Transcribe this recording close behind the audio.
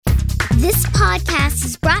This podcast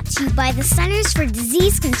is brought to you by the Centers for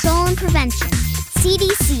Disease Control and Prevention,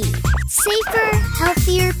 CDC. Safer,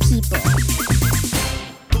 healthier people.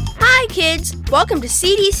 Hi, kids. Welcome to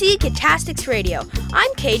CDC Kidtastics Radio.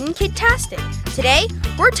 I'm Caden Kidtastic. Today,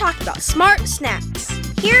 we're talking about smart snacks.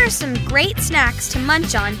 Here are some great snacks to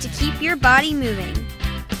munch on to keep your body moving.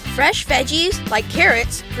 Fresh veggies like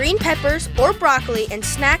carrots, green peppers, or broccoli in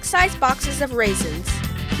snack-sized boxes of raisins.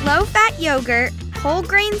 Low-fat yogurt, whole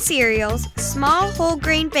grain cereals, small whole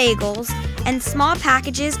grain bagels, and small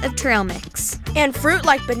packages of trail mix. And fruit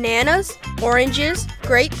like bananas, oranges,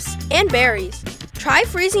 grapes, and berries. Try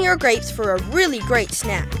freezing your grapes for a really great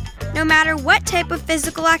snack. No matter what type of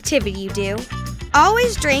physical activity you do,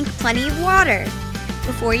 always drink plenty of water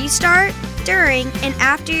before you start, during, and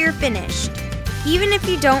after you're finished, even if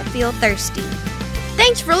you don't feel thirsty.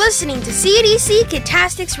 Thanks for listening to CDC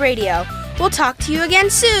Kidtastics Radio. We'll talk to you again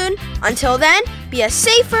soon. Until then, be a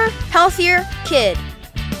safer, healthier kid.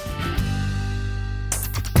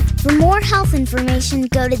 For more health information,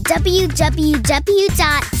 go to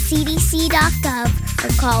www.cdc.gov or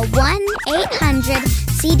call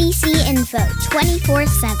 1-800-CDC-INFO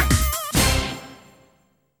 24/7.